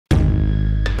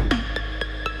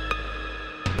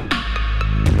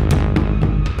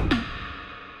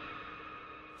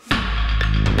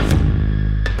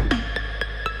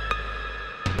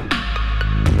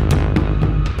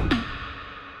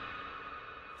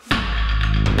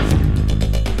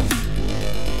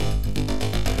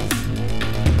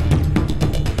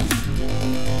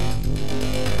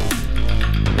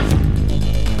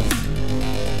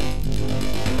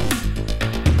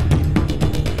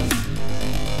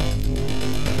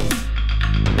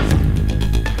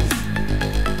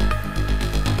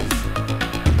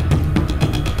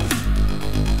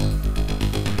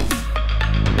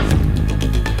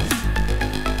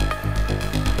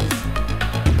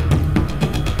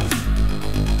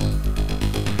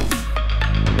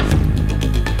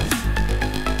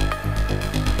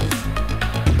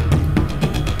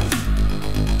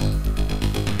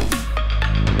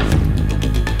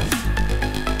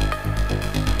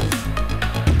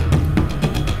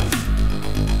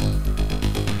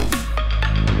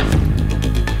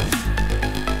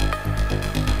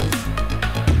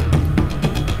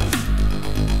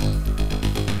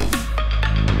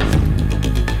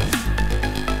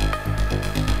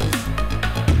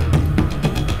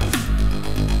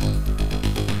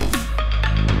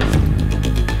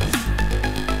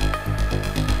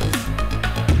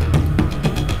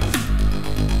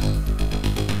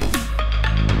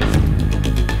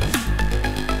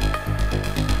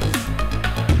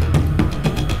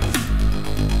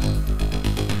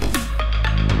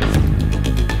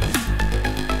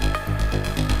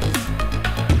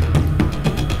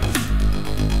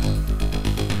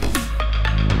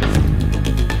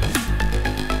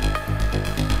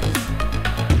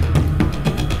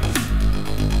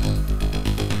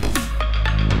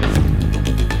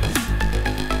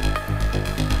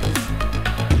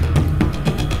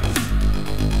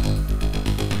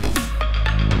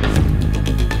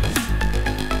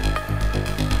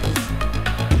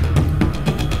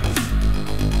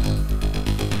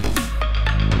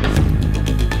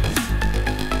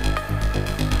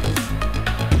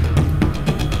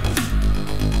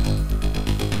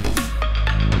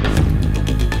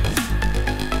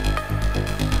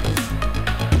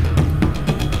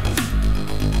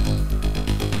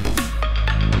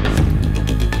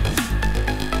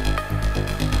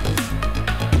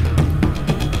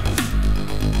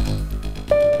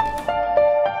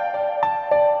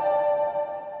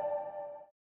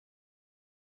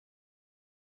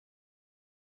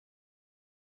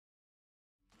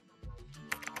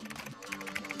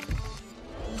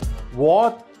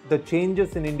what the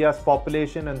changes in India's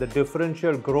population and the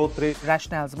differential growth rate.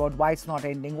 Rationales about why it's not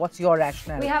ending. What's your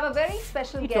rationale? We have a very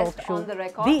special guest on the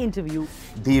record. The interview.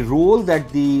 The role that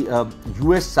the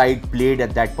US side played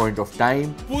at that point of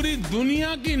time. पूरी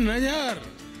दुनिया की नजर.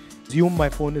 Assume my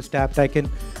phone is tapped. I can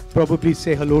probably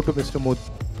say hello to Mr. Modi.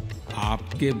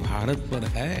 आपके भारत पर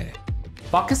है.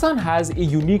 Pakistan has a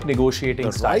unique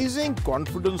negotiating style. The rising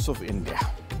confidence of India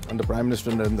under Prime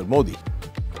Minister Narendra Modi.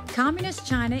 Communist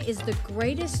China is the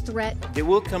greatest threat. There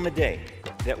will come a day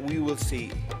that we will see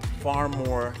far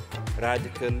more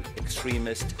radical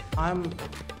extremist. I'm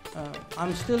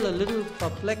still a little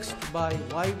perplexed by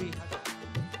why we.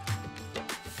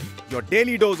 Your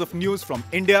daily dose of news from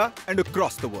India and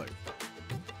across the world.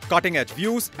 Cutting-edge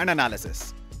views and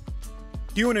analysis.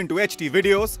 Tune into HT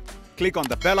videos. Click on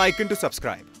the bell icon to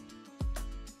subscribe.